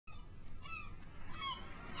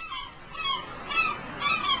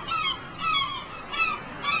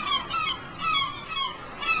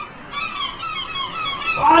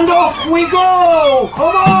Off we go!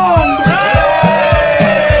 Come on!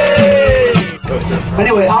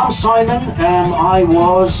 Anyway, I'm Simon. I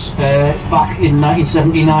was, back in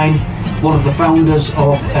 1979, one of the founders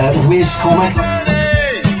of Viz Comic.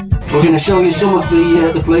 We're going to show you some of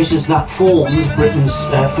the places that formed Britain's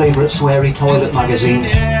favourite sweary toilet magazine.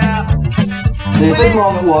 The big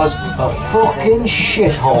market was a fucking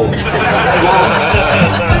shithole.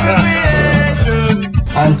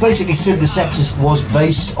 And basically Sid the Sexist was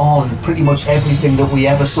based on pretty much everything that we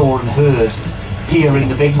ever saw and heard here in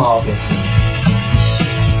the big market.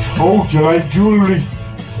 Oh, giant jewellery.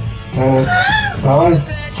 I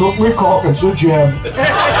took me cock and a gem.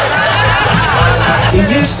 He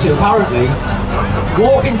used to, apparently,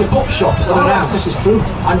 walk into bookshops around, this is true,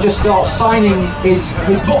 and just start signing his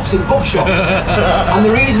books in bookshops. And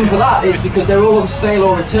the reason for that is because they're all on sale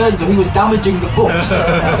or return, so he was damaging the books,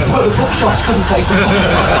 so the bookshops couldn't take them.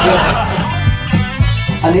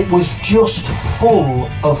 And it was just full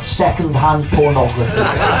of second-hand pornography.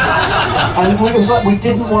 And it was like we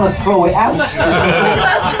didn't want to throw it out.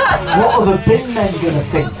 What are the bin men going to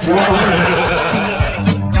think? Do you know what I mean?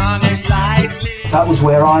 That was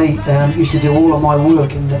where I used to do all of my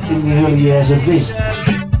work in the early years of Viz.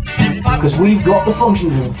 Because we've got the function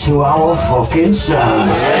room to our fucking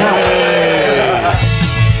selves.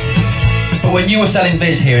 But when you were selling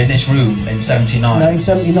Viz here in this room in 79...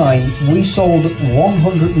 1979, we sold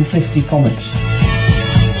 150 comics.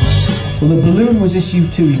 Well, the balloon was issue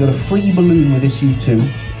 2, you got a free balloon with issue 2,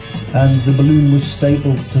 and the balloon was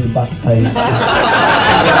stapled to the back page.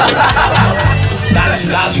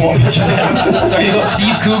 That's what... So you got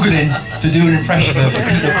Steve Coogan in to do an impression of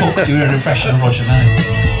Peter Cook doing an impression of Roger Mann.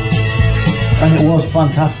 And it was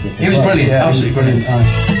fantastic. It was brilliant, yeah, absolutely brilliant.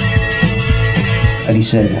 And he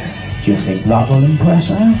said, "Do you think that will impress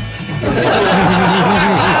her?"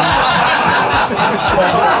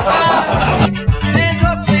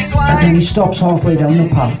 And then he stops halfway down the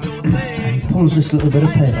path and he pulls this little bit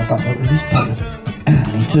of paper back out of his pocket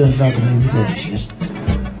and he turns around to me and he goes,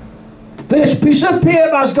 "This piece of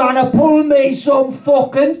paper's gonna pull me some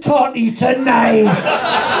fucking totty tonight."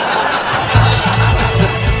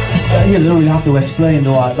 You don't have to explain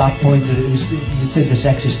though at that point that it said the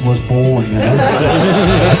Sexist was born, you know.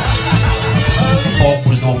 Bob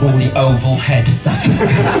was the one with the oval head. So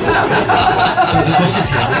the bus is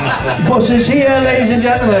here. The bus is here, ladies and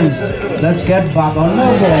gentlemen. Let's get back on the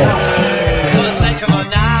bus.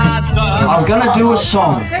 I'm gonna do a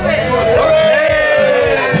song.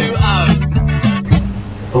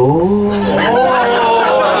 Oh.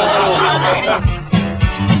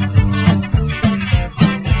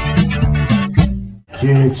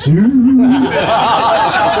 Jitsu.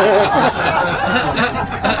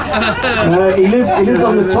 He lived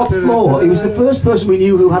on the top floor. He was the first person we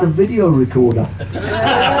knew who had a video recorder.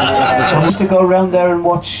 I used to go around there and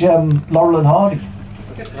watch Laurel and Hardy.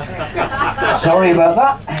 Sorry about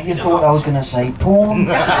that. You thought I was going to say porn.